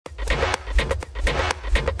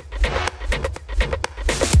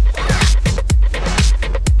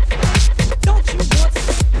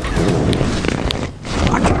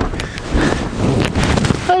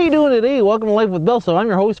welcome to Life with BillSiff. I'm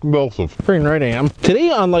your host, BillSiff. Freaking right I am.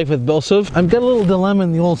 Today on Life with BillSiff, I've got a little dilemma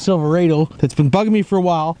in the old Silverado that's been bugging me for a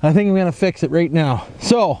while. I think I'm gonna fix it right now.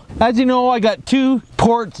 So, as you know, I got two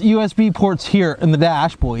ports, USB ports here in the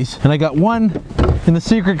dash, boys. And I got one in the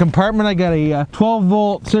secret compartment. I got a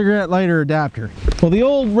 12-volt cigarette lighter adapter. Well, the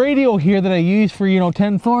old radio here that I use for,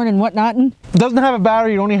 10-thorn and whatnot, doesn't have a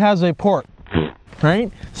battery, it only has a port.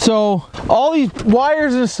 Right? So all these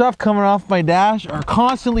wires and stuff coming off my dash are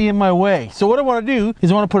constantly in my way. So what I want to do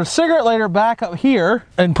is I want to put a cigarette lighter back up here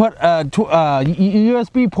and put a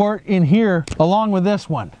USB port in here along with this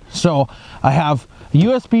one. So I have a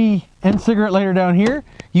USB and cigarette lighter down here,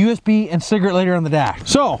 USB and cigarette lighter on the dash.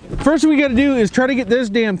 So first thing we got to do is try to get this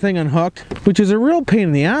damn thing unhooked, which is a real pain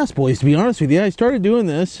in the ass, boys, to be honest with you. I started doing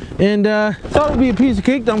this and thought it would be a piece of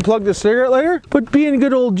cake to unplug the cigarette lighter, but being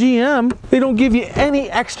good old GM, they don't give you any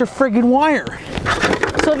extra friggin' wire.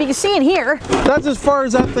 So if you can see it here, that's as far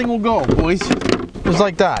as that thing will go, boys. Just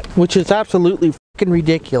like that, which is absolutely freaking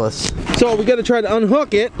ridiculous. So we got to try to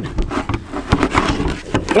unhook it,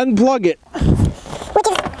 unplug it.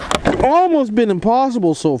 Almost been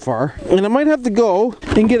impossible so far, and I might have to go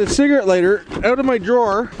and get a cigarette lighter out of my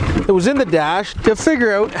drawer that was in the dash to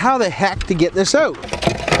figure out how the heck to get this out.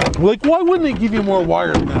 Like, why wouldn't they give you more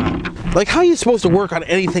wire than that? Like, how are you supposed to work on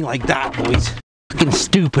anything like that, boys? Fucking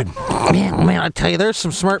stupid. Man, I tell you, there's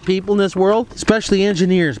some smart people in this world, especially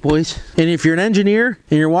engineers, boys. And if you're an engineer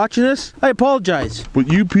and you're watching this, I apologize.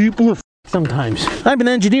 But you people are sometimes. I'm an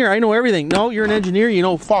engineer, I know everything. No, you're an engineer, you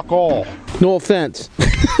know fuck all. No offense.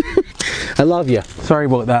 I love you. Sorry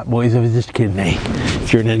about that, boys. I was just kidding, eh?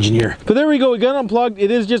 If you're an engineer. But there we go. We got it unplugged. It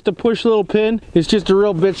is just a push little pin. It's just a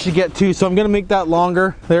real bitch to get to, so I'm going to make that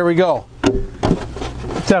longer. There we go.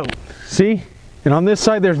 It's out. See? And on this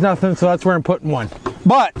side, there's nothing, so that's where I'm putting one.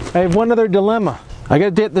 But I have one other dilemma. I got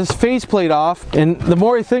to get this faceplate off, and the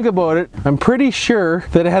more I think about it, I'm pretty sure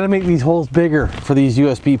that I had to make these holes bigger for these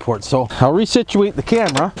USB ports. So I'll resituate the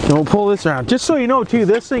camera, and we'll pull this around. Just so you know too,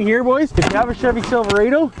 this thing here, boys, if you have a Chevy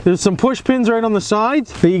Silverado, there's some push pins right on the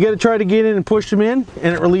sides that you got to try to get in and push them in,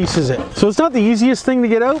 and it releases it. So it's not the easiest thing to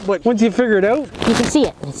get out, but once you figure it out, you can see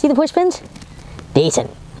it. See the push pins? Decent.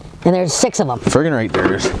 And there's 6 of them. Friggin' right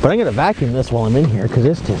there is. But I'm gonna vacuum this while I'm in here because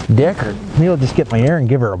it's just dicker. Maybe I'll just get my air and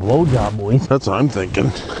give her a blowjob, boys. That's what I'm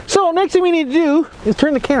thinking. So next thing we need to do is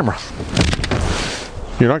turn the camera.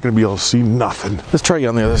 You're not gonna be able to see nothing. Let's try you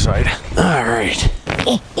on the other side. All right.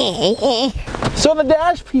 So the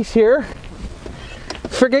dash piece here,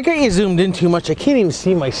 frick, I got you zoomed in too much. I can't even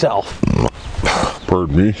see myself.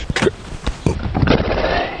 Pardon me.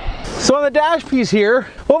 So on the dash piece here,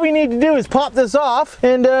 what we need to do is pop this off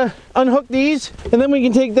and unhook these, and then we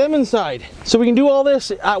can take them inside. So we can do all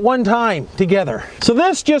this at one time together. So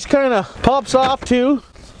this just kind of pops off too,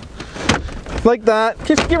 like that.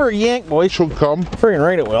 Just give her a yank, boys. She'll come. Friggin'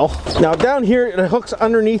 right it will. Now down here, it hooks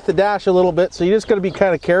underneath the dash a little bit, so you just gotta be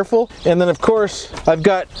kind of careful. And then of course, I've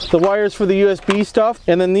got the wires for the USB stuff,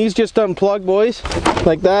 and then these just unplug, boys.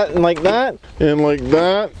 Like that, and like that. And like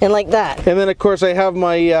that. And like that. And then of course I have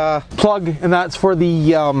my plug, and that's for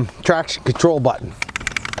the traction control button.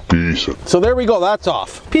 Decent. So there we go, that's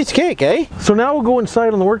off. Piece of cake, eh? So now we'll go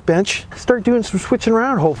inside on the workbench, start doing some switching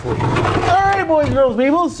around, hopefully. All right, boys, girls,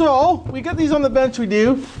 people, so we got these on the bench, we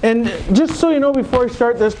do. And just so you know, before I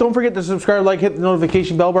start this, don't forget to subscribe, like, hit the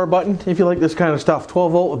notification bell bar button if you like this kind of stuff.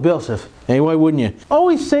 12-volt with BillSiff. Hey, why wouldn't you?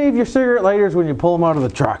 Always save your cigarette lighters when you pull them out of the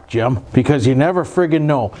truck, Jim, because you never friggin'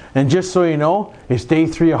 know. And just so you know, it's day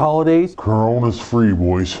 3 of holidays. Corona's free,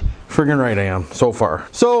 boys. Friggin' right I am, so far.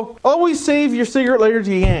 So, always save your cigarette lighters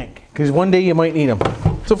you yank, because one day you might need them.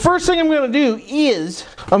 So first thing I'm going to do is,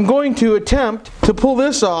 I'm going to attempt to pull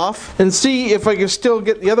this off and see if I can still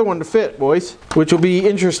get the other one to fit, boys. Which will be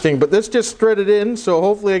interesting, but this just threaded in, so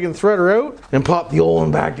hopefully I can thread her out and pop the old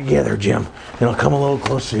one back together, Jim. And I'll come a little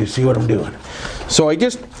closer so you see what I'm doing. So I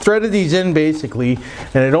just threaded these in basically,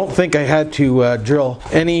 and I don't think I had to drill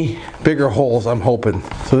any bigger holes, I'm hoping.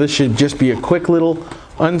 So this should just be a quick little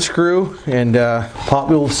unscrew and pop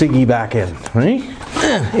the old Siggy back in, right?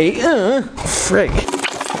 Hey, frig.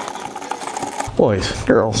 Boys,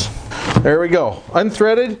 girls. There we go.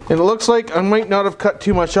 Unthreaded, and it looks like I might not have cut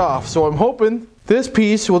too much off, so I'm hoping this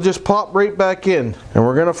piece will just pop right back in. And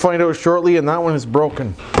we're gonna find out shortly, and that one is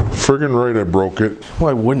broken. Friggin' right I broke it.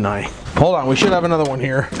 Why wouldn't I? Hold on, we should have another one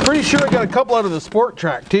here. Pretty sure I got a couple out of the Sport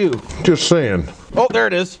Track too. Just saying. Oh, there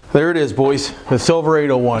it is. There it is, boys. The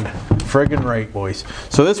Silverado one. Friggin' right, boys.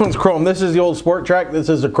 So this one's chrome. This is the old Sport Track. This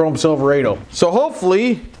is the chrome Silverado. So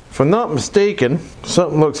hopefully if I'm not mistaken,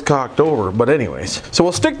 something looks cocked over, but anyways. So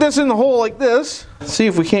we'll stick this in the hole like this, see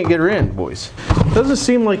if we can't get her in, boys. Doesn't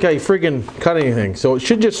seem like I friggin' cut anything, so it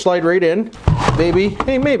should just slide right in. Maybe,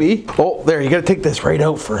 hey, maybe. Oh, there, you gotta take this right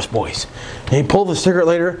out first, boys. Hey, pull the cigarette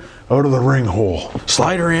lighter Out of the ring hole.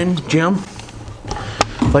 slide her in, Jim.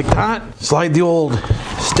 Like that. Slide the old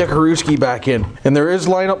stickerooski back in. And there is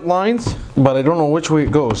line-up lines, but I don't know which way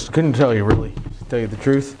it goes. Couldn't tell you really, to tell you the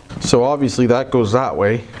truth. So obviously that goes that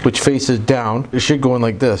way, which faces down. It should go in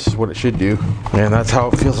like this, is what it should do. And that's how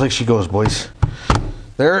it feels like she goes, boys.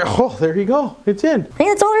 There, oh, there you go. It's in. I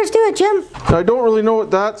think that's all there is to it, Jim. Now, I don't really know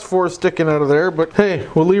what that's for sticking out of there, but hey,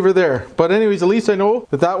 we'll leave her there. But anyways, at least I know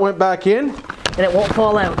that that went back in. And it won't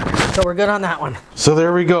fall out. So we're good on that one. So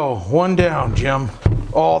there we go. One down, Jim.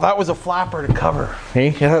 Oh, that was a flapper to cover. Hey,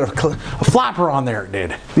 it had a flapper on there, it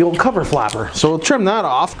did. The old cover flapper. So we'll trim that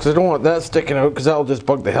off because I don't want that sticking out because that'll just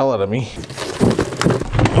bug the hell out of me.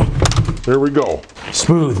 There we go.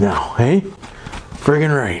 Smooth now, hey?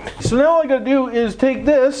 Friggin' right. So now all I gotta do is take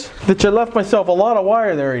this, which I left myself a lot of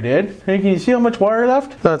wire there, I did. Hey, can you see how much wire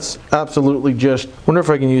left? That's absolutely just, wonder if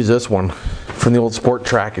I can use this one from the old sport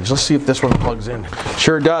trackage. Let's see if this one plugs in.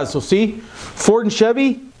 Sure does. So see, Ford and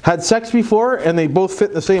Chevy had sex before and they both fit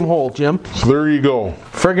in the same hole, Jim. So there you go.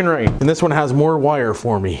 Friggin' right. And this one has more wire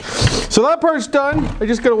for me. So that part's done. I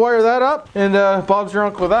just gotta wire that up and Bob's your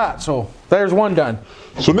uncle with that. So there's one done.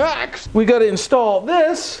 So next, We gotta install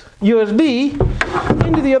this USB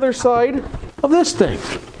into the other side of this thing.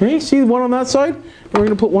 Okay, see one on that side? And we're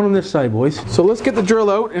gonna put one on this side, boys. So let's get the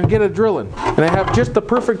drill out and get it drilling. And I have just the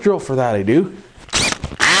perfect drill for that, I do.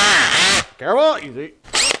 Careful, easy.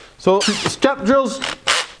 So step drills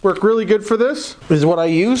work really good for this, is what I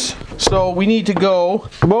use. So we need to go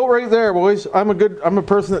about right there, boys. I'm a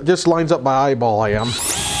person that just lines up my eyeball, I am.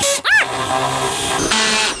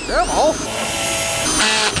 Careful.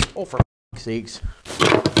 Oh, for sakes.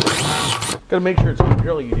 Gotta make sure it's a good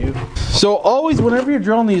drill you do. So always, whenever you're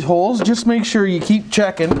drilling these holes, just make sure you keep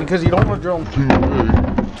checking because you don't want to drill them too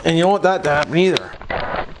big. And you don't want that to happen either.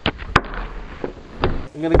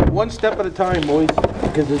 I'm gonna go one step at a time, boys,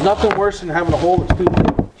 because there's nothing worse than having a hole that's too big.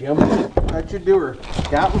 Jim, that should do her.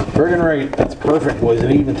 Captain, friggin' right. That's perfect, boys.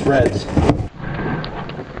 It even threads.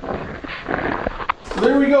 So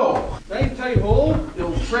there we go. Nice tight hole.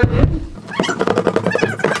 It'll thread in.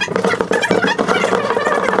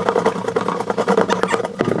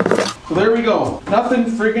 So there we go. Nothing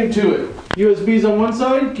friggin' to it. USBs on one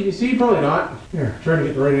side. Can you see? Probably not. Here, trying to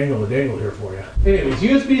get the right angle to dangle here for you. Anyways,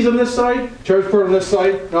 USBs on this side, charge port on this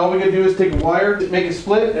side. Now all we gotta do is take a wire, make a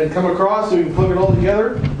split, and come across so we can plug it all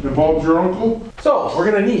together. and Bob's your uncle. So we're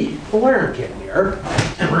gonna need a wiring kit here,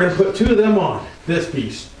 and we're gonna put two of them on this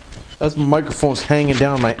piece. That's my microphone's hanging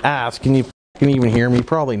down my ass. Can you even hear me?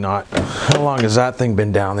 Probably not. How long has that thing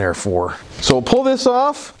been down there for? So we'll pull this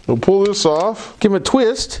off. We'll pull this off. Give it a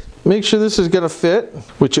twist. Make sure this is gonna fit,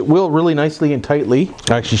 which it will really nicely and tightly.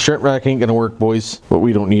 Actually, shrink rack ain't gonna work, boys, but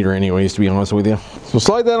we don't need her anyways, to be honest with you. So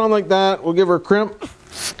slide that on like that. We'll give her a crimp.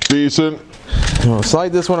 Decent. And we'll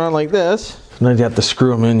slide this one on like this. And then you have to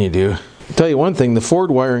screw them in, you do. I'll tell you one thing, the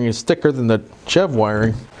Ford wiring is thicker than the Chev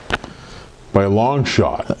wiring. By a long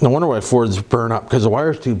shot. No wonder why Fords burn up, because the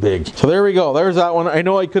wire's too big. So there we go, there's that one. I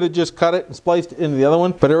know I could have just cut it and spliced it into the other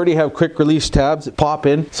one, but I already have quick release tabs that pop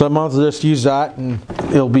in. So I might as well just use that and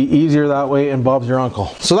it'll be easier that way, and Bob's your uncle.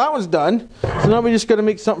 So that one's done. So now we just gotta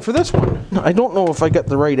make something for this one. I don't know if I got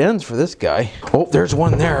the right ends for this guy. Oh, there's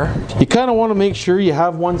one there. You kinda wanna make sure you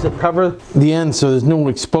have ones that cover the ends so there's no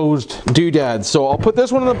exposed doodads. So I'll put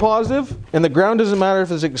this one in the positive, and the ground doesn't matter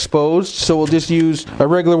if it's exposed, so we'll just use a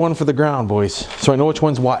regular one for the ground, boys. So I know which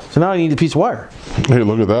one's what. So now I need a piece of wire. Hey,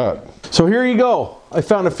 look at that. So here you go. I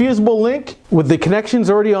found a fusible link with the connections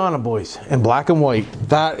already on them, boys, in black and white.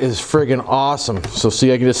 That is friggin' awesome. So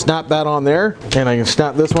see, I can just snap that on there, and I can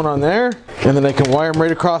snap this one on there, and then I can wire them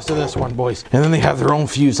right across to this one, boys. And then they have their own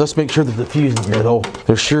fuse. Let's make sure there's a fuse in here, though.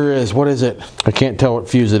 There sure is. What is it? I can't tell what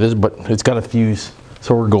fuse it is, but it's got a fuse.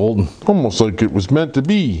 So we're golden. Almost like it was meant to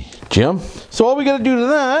be. Jim? So all we gotta do to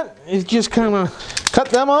that is just kind of cut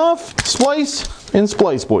them off, splice, and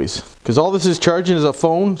splice, boys. Because all this is charging is a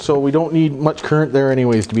phone, so we don't need much current there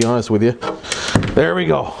anyways, to be honest with you. There we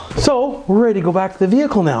go. So we're ready to go back to the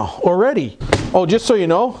vehicle now, already. Oh, just so you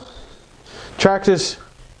know, Traxxas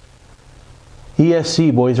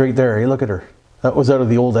ESC, boys, right there. Hey, look at her. That was out of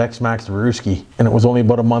the old X-Max Veruski, and it was only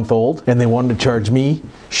about a month old, and they wanted to charge me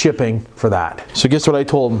shipping for that. So guess what I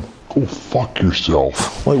told them? Go fuck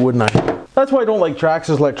yourself. Why wouldn't I? That's why I don't like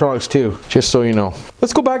Traxxas electronics too, just so you know.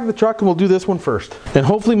 Let's go back to the truck and we'll do this one first. And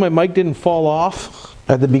hopefully my mic didn't fall off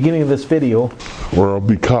at the beginning of this video. Or I'll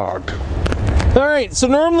be cocked. All right, so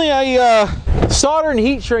normally I solder and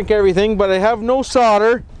heat shrink everything, but I have no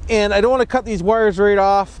solder and I don't want to cut these wires right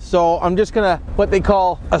off, so I'm just gonna what they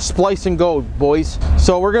call a splice and go, boys.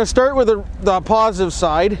 So we're gonna start with the positive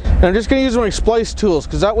side, and I'm just gonna use my splice tools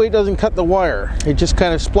because that way it doesn't cut the wire. It just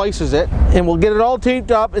kind of splices it, and we'll get it all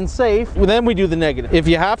taped up and safe. Then we do the negative. If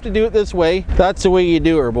you have to do it this way, that's the way you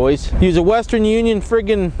do it, boys. Use a Western Union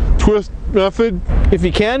friggin' Twist method. if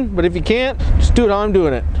you can, but if you can't, just do it how I'm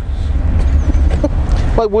doing it.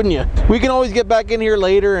 Why wouldn't you? We can always get back in here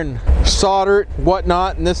later and solder it,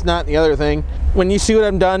 whatnot, and this, not, and the other thing. When you see what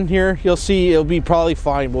I'm done here, you'll see it'll be probably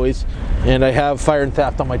fine, boys. And I have fire and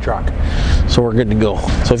theft on my truck, so we're good to go.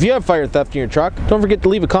 So if you have fire and theft in your truck, don't forget to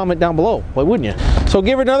leave a comment down below. Why wouldn't you? So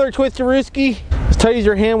give it another twist of Rooski. As tight as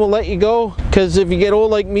your hand will let you go, because if you get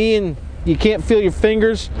old like me and you can't feel your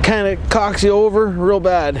fingers, kind of cocks you over real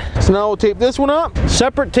bad. So now we'll tape this one up,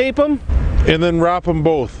 separate tape them, And then wrap them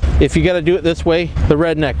both. if you got to do it this way, the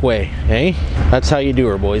redneck way, eh? That's how you do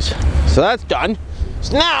her, boys. So that's done.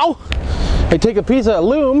 So now I take a piece of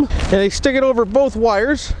loom and I stick it over both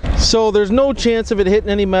wires so there's no chance of it hitting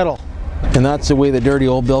any metal. And that's the way the dirty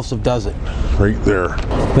old BillSiff does it. Right there.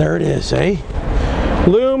 There it is, eh?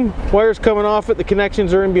 Loom, wires coming off it, the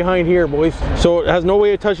connections are in behind here, boys. So it has no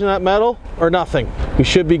way of touching that metal or nothing. We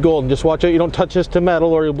should be golden. Just watch out you don't touch this to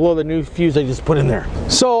metal or you'll blow the new fuse I just put in there.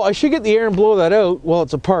 So I should get the air and blow that out while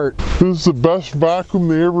it's apart. This is the best vacuum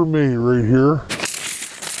they ever made right here.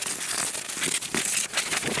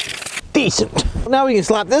 Decent. Now we can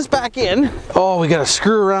slap this back in. Oh, we got to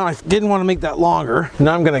screw around. I didn't want to make that longer.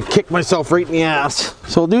 Now I'm going to kick myself right in the ass.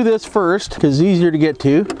 So we'll do this first because it's easier to get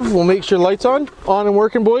to. We'll make sure lights on and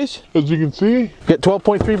working, boys. As you can see, Get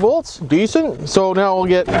 12.3 volts. Decent. So now we'll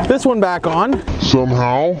get this one back on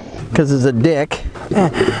somehow. because it's a dick.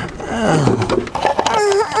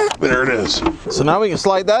 There it is. So now we can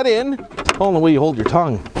slide that in. Oh, the way you hold your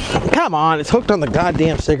tongue. Come on, it's hooked on the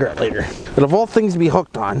goddamn cigarette lighter. But of all things to be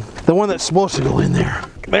hooked on, the one that's supposed to go in there.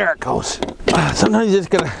 There it goes. Sometimes you just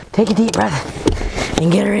gotta Take a deep breath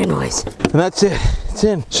and get her in, boys. and that's it. It's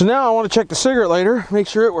in. So now I want to check the cigarette lighter, make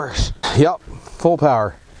sure it works. Yep, full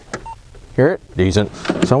power. Hear it? Decent.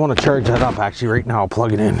 So I want to charge that up actually right now. I'll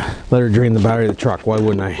plug it in. Let her drain the battery of the truck. Why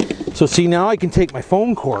wouldn't I? So see, now I can take my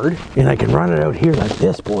phone cord and I can run it out here like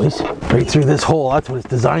this, boys. Right through this hole. That's what it's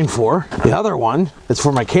designed for. The other one is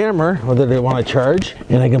for my camera, whether they want to charge,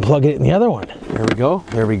 and I can plug it in the other one. There we go.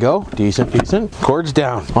 There we go. Decent, decent. Cords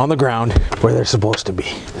down on the ground where they're supposed to be.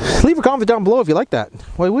 Leave a comment down below if you like that.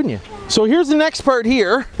 Why wouldn't you? So here's the next part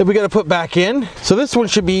here that we got to put back in. So this one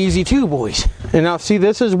should be easy too, boys. And now see,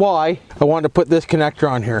 this is why I wanted to put this connector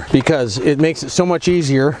on here, because it makes it so much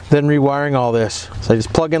easier than rewiring all this. So I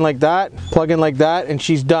just plug in like that, and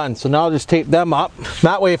she's done. So now I'll just tape them up.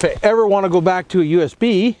 That way, if I ever want to go back to a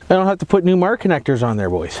USB, I don't have to put new mark connectors on there,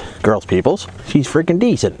 boys. Girls, peoples, she's freaking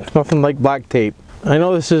decent. Nothing like black tape. I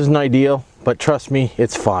know this isn't ideal, but trust me,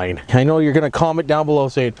 it's fine. I know you're gonna comment down below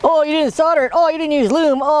saying, Oh, you didn't solder it. Oh, you didn't use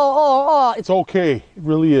loom. Oh. It's okay. It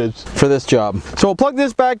really is. for this job. So we'll plug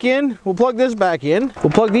this back in, we'll plug this back in,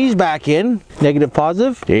 we'll plug these back in, negative,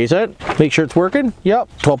 positive, decent. Make sure it's working, yep,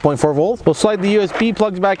 12.4 volts. We'll slide the USB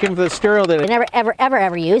plugs back in for the stereo that I never,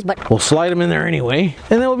 ever use, but we'll slide them in there anyway,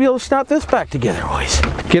 and then we'll be able to snap this back together, boys.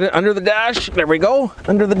 Get it under the dash, there we go,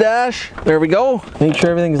 under the dash, there we go. Make sure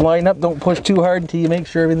everything's lined up, don't push too hard until you make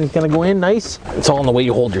sure everything's gonna go in nice. It's all in the way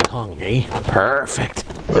you hold your tongue, eh? Perfect.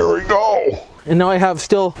 There we go. And now I have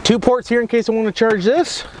still 2 ports here in case I want to charge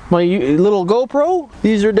this. My little GoPro.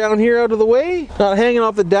 These are down here out of the way. Not hanging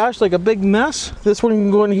off the dash like a big mess. This one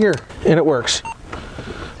can go in here and it works.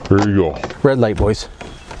 There you go. Red light, boys.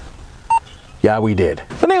 Yeah, we did.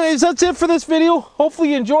 But anyways, that's it for this video.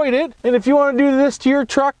 Hopefully you enjoyed it. And if you want to do this to your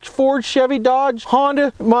truck, Ford, Chevy, Dodge,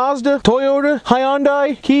 Honda, Mazda, Toyota,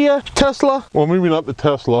 Hyundai, Kia, Tesla. Well, maybe not the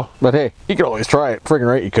Tesla. But hey, you can always try it. Friggin'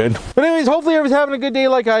 right you could. But anyways, hopefully everyone's having a good day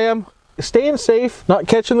like I am. Staying safe, not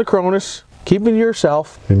catching the Cronus, keeping to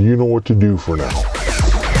yourself. And you know what to do for now.